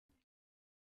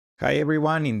Hi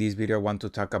everyone, in this video I want to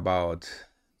talk about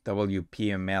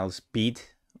WPML Speed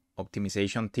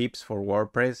Optimization tips for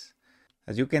WordPress.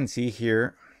 As you can see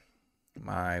here,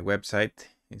 my website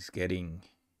is getting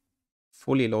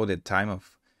fully loaded time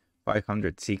of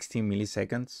 560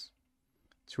 milliseconds.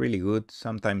 It's really good.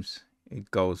 Sometimes it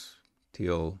goes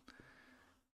till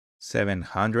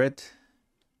 700,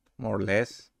 more or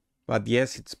less. But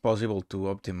yes, it's possible to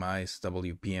optimize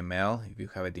WPML if you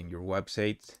have it in your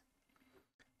website.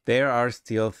 There are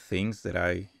still things that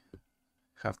I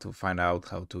have to find out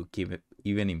how to keep it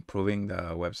even improving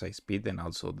the website speed and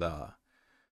also the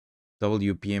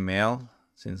WPML,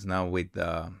 since now with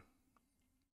the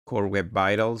core web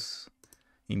vitals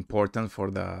important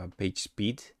for the page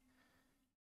speed.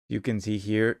 You can see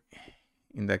here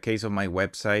in the case of my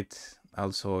website,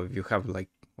 also if you have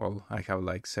I have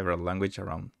like several languages,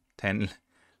 around 10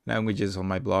 languages on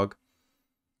my blog,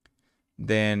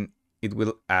 then it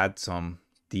will add some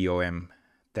DOM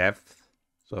depth.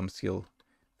 So I'm still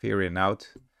figuring out.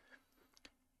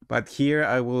 But here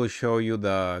I will show you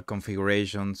the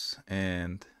configurations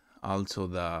and also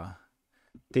the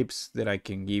tips that I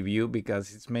can give you,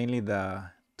 because it's mainly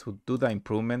to do the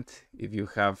improvement. If you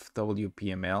have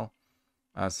WPML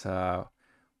as a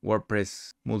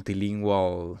WordPress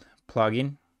multilingual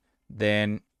plugin,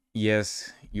 then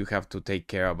yes, you have to take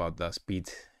care about the speed,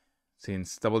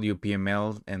 since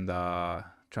WPML and the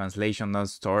translation not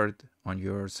stored on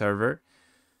your server,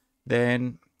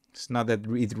 then it's not that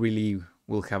it really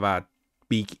will have a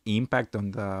big impact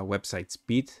on the website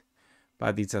speed,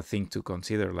 but it's a thing to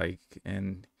consider.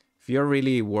 And if you're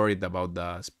really worried about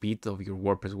the speed of your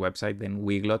WordPress website, then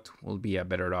Wiglot will be a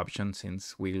better option,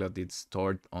 since Wiglot is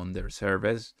stored on their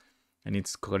service and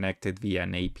it's connected via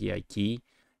an API key.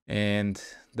 And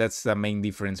that's the main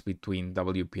difference between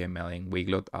WPML and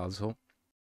Wiglot also.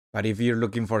 But if you're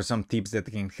looking for some tips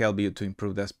that can help you to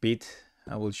improve the speed,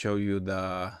 I will show you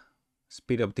the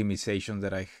speed optimization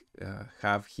that I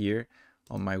have here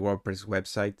on my WordPress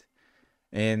website.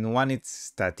 And one is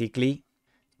Statically.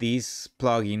 This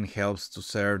plugin helps to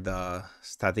serve the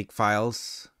static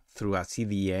files through a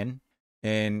CDN.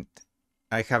 And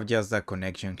I have just the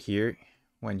connection here.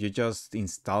 When you just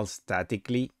install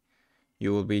Statically,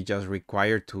 you will be just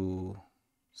required to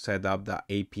set up the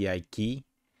API key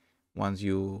once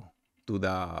you do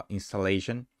the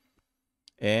installation.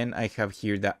 And I have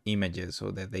here the images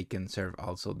so that they can serve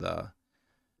also the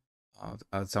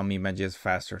some images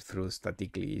faster through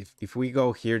Statically. If we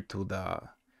go here to the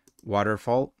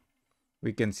waterfall,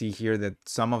 we can see here that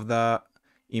some of the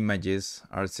images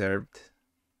are served,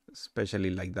 especially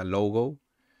like the logo,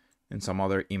 and some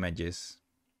other images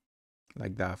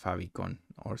like the favicon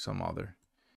or some other.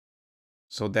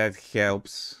 So that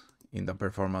helps in the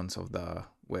performance of the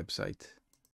website.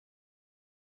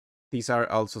 These are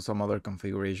also some other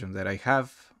configurations that I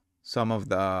have. Some of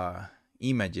the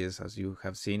images, as you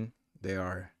have seen, they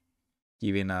are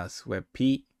giving us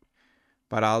WebP,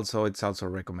 but also it's also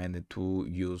recommended to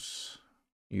use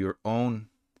your own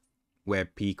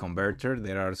WebP converter.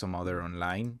 There are some other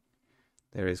online.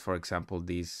 There is, for example,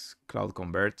 this Cloud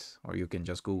Convert, or you can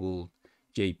just Google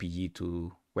JPG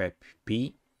to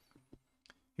WebP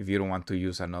if you don't want to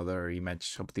use another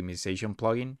image optimization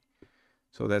plugin.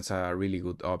 So that's a really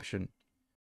good option.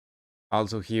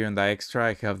 Also here in the extra,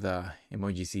 I have the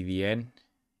emoji CDN,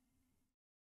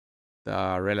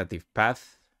 the relative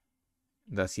path,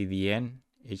 the CDN,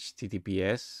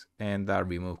 HTTPS, and the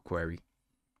remove query.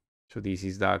 So this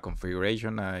is the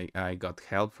configuration. I got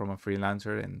help from a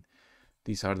freelancer, and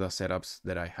these are the setups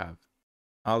that I have.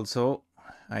 Also,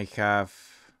 I have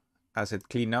asset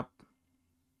cleanup.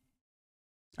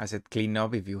 Asset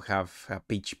cleanup, if you have a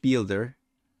page builder,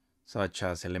 such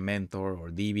as Elementor or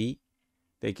DB,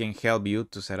 they can help you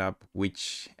to set up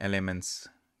which elements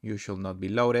you should not be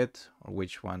loaded or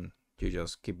which one you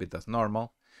just keep it as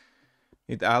normal.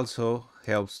 It also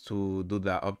helps to do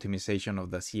the optimization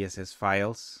of the CSS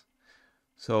files.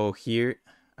 So here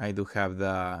I do have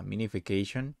the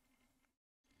minification,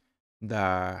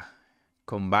 the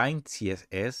combined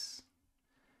CSS,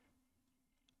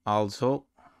 also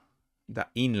the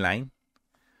inline.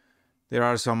 There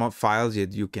are some files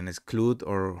that you can exclude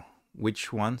or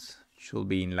which ones should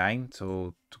be inline.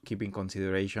 So to keep in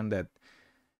consideration that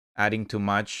adding too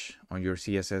much on your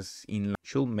CSS inline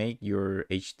should make your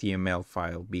HTML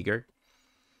file bigger.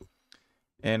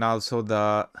 And also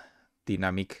the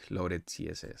dynamic loaded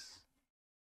CSS.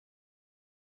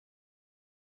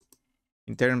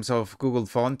 In terms of Google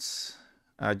Fonts,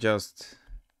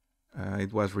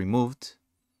 it was removed.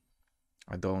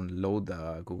 I don't load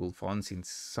the Google Fonts, since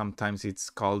sometimes it's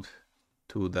called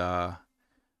to the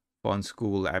fonts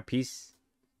Google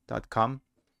APIs.com.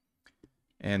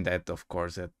 And that, of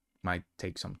course, that might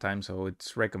take some time. So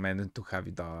it's recommended to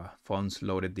have the fonts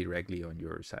loaded directly on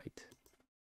your site.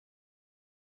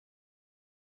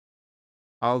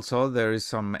 Also, there is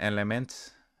some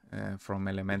elements from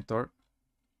Elementor,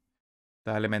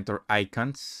 the Elementor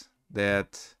icons,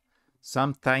 that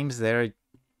sometimes it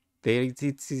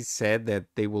is said that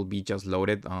they will be just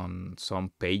loaded on some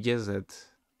pages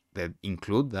that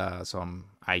include some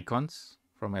icons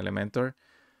from Elementor.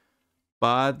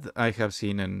 But I have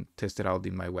seen and tested out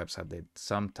in my website that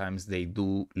sometimes they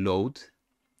do load,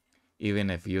 even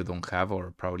if you don't have,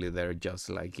 or probably they're just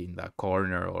like in the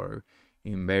corner or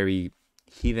in very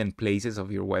hidden places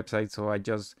of your website. So I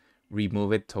just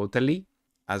remove it totally,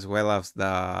 as well as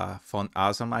the font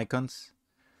awesome icons.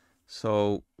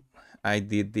 So I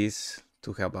did this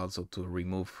to help also to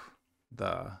remove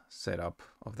the setup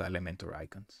of the Elementor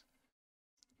icons.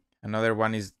 Another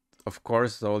one is, of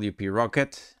course, the WP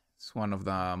Rocket. It's one of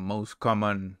the most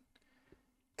common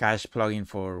cache plugin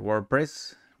for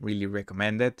WordPress. Really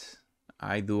recommend it.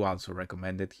 I do also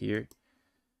recommend it here.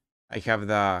 I have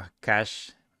the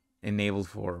cache enabled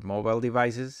for mobile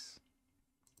devices.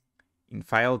 In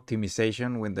file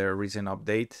optimization, with the recent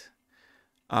update,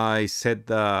 I set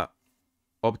the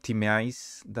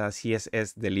optimize the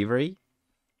CSS delivery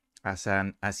as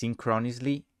an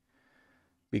asynchronously,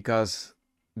 because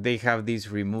they have this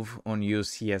remove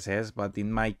unused CSS, but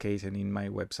in my case and in my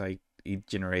website, it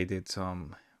generated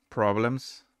some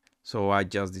problems. So I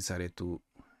just decided to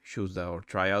choose or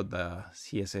try out the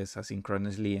CSS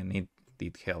asynchronously, and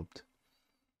it helped.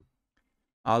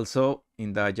 Also,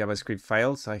 in the JavaScript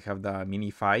files, I have the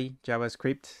minify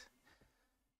JavaScript.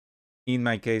 In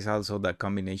my case, also the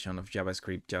combination of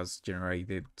JavaScript just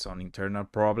generated some internal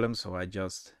problems, so I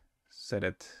just set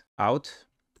it out.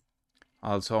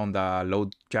 Also on the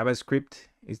load JavaScript,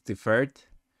 it's deferred.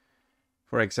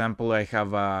 For example, I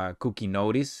have a cookie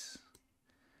notice,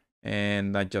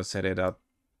 and I just set it up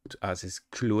as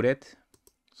excluded,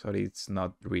 so it's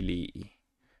not really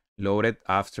loaded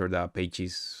after the page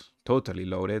is totally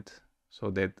loaded.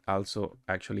 So that also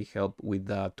actually help with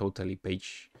the totally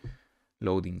page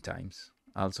loading times.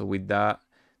 Also with the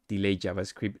delay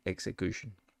JavaScript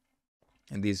execution.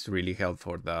 And this really helps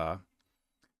for the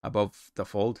above the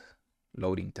fold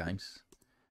loading times.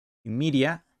 In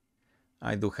media,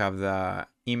 I do have the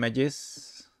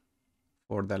images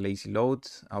for the lazy load,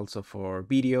 also for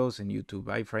videos and YouTube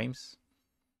iframes.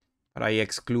 But I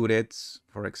excluded,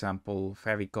 for example,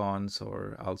 favicons,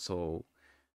 or also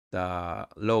the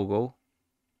logo,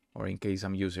 or in case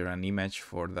I'm using an image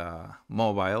for the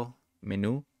mobile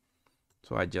menu.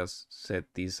 So I just set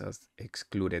this as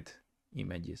excluded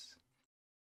images.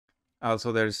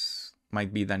 Also, there's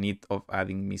might be the need of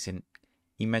adding missing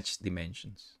image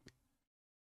dimensions.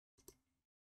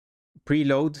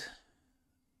 Preload,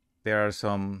 there are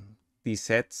some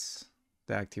sets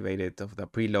activated of the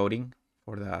preloading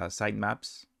for the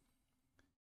sitemaps.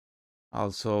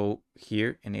 Also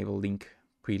here, enable link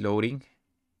preloading.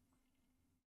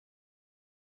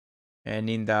 And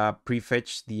in the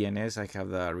prefetch DNS, I have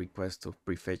the request to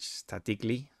prefetch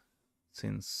statically,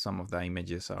 since some of the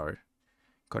images are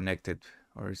connected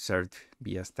or served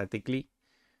via statically.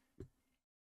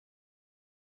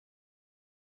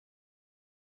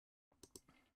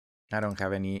 I don't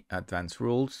have any advanced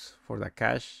rules for the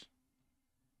cache.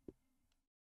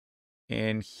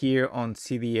 And here on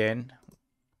CDN,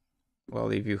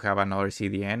 well, if you have another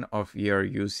CDN or if you're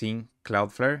using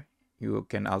Cloudflare, you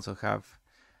can also have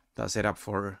the setup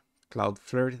for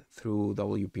Cloudflare through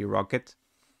WP Rocket.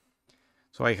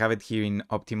 So I have it here in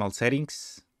optimal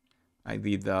settings. I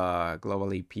did the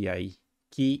global API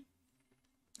key,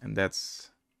 and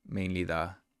that's mainly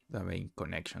the main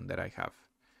connection that I have.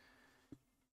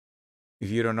 If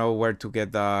you don't know where to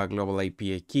get the global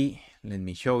API key, let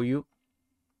me show you.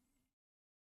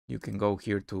 You can go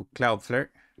here to Cloudflare.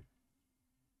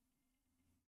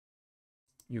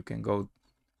 You can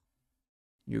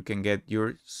get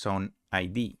your zone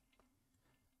ID.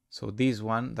 So this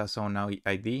one, the zone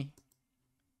ID,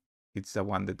 it's the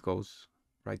one that goes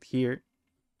right here. If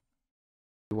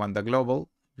you want the global,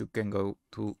 you can go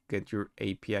to get your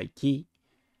API key.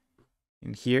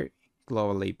 In here,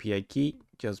 global API key,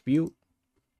 just view,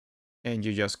 and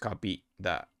you just copy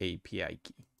the API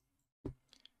key.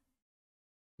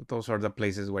 Those are the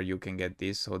places where you can get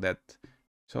this, so that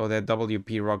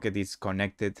WP Rocket is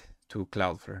connected to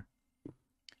Cloudflare.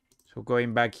 So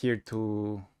going back here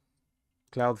to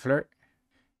Cloudflare,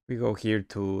 we go here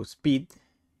to speed.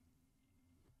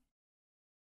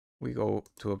 We go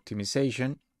to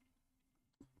optimization,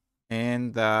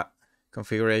 and the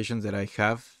configurations that I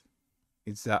have,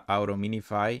 it's the auto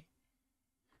minify,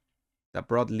 the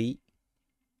broadly,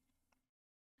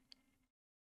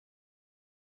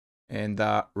 and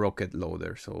the Rocket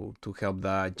Loader, so to help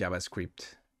the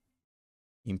JavaScript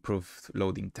improve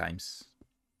loading times.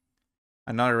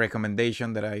 Another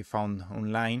recommendation that I found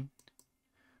online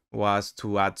was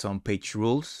to add some page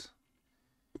rules.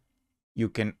 You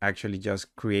can actually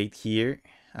just create here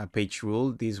a page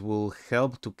rule. This will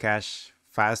help to cache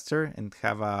faster and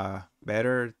have a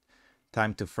better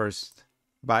time to first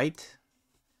byte.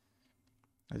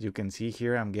 As you can see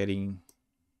here, I'm getting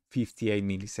 58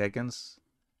 milliseconds,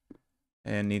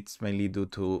 and it's mainly due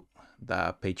to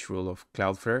the page rule of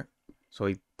Cloudflare. So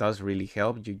it does really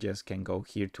help. You just can go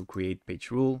here to create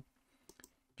page rule.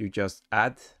 You just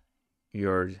add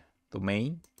your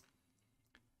domain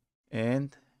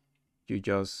and you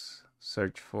just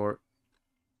search for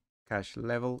cache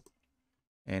level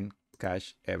and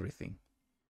cache everything.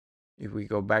 If we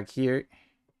go back here,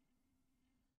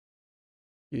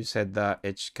 you set the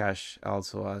edge cache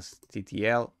also as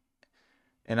TTL.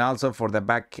 And also for the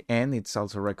back end, it's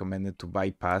also recommended to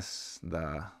bypass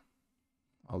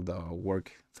all the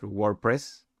work through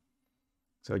WordPress.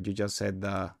 So you just set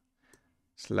the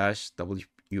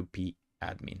 /WP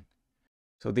admin.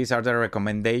 So these are the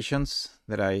recommendations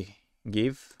that I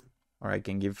give, or I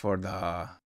can give for the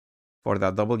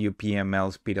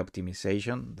WPML speed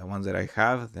optimization, the ones that I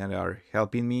have that are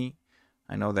helping me.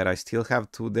 I know that I still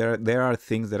have to, there are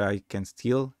things that I can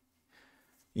still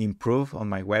improve on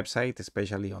my website,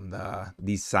 especially on the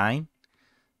design,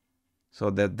 so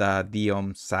that the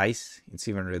DOM size is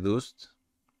even reduced.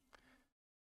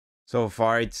 So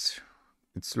far it's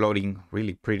loading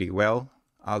really pretty well.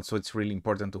 Also, it's really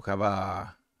important to have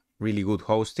a really good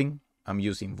hosting. I'm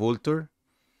using Vultr.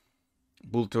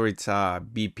 Vultr, it's a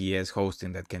VPS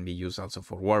hosting that can be used also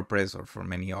for WordPress or for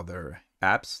many other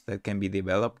apps that can be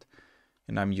developed.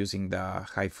 And I'm using the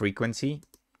high frequency.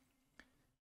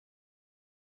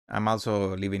 I'm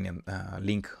also leaving a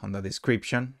link on the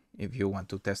description if you want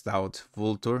to test out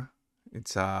Vultr.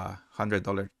 It's a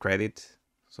 $100 credit,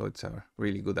 so it's a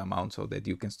really good amount so that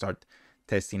you can start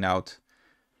testing out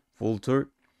Vultr.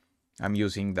 I'm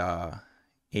using the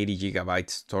 80 gigabyte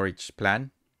storage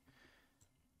plan.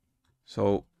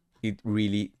 So it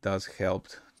really does help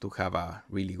to have a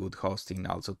really good hosting,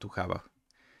 also to have a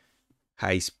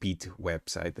high-speed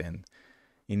website. And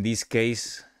in this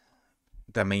case,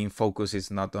 the main focus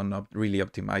is not on really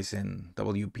optimizing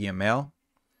WPML.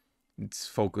 It's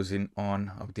focusing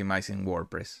on optimizing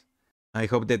WordPress. I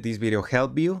hope that this video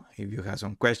helped you. If you have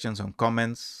some questions, some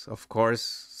comments, of course,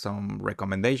 some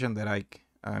recommendation that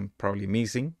I'm probably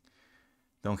missing,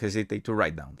 don't hesitate to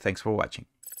write down. Thanks for watching.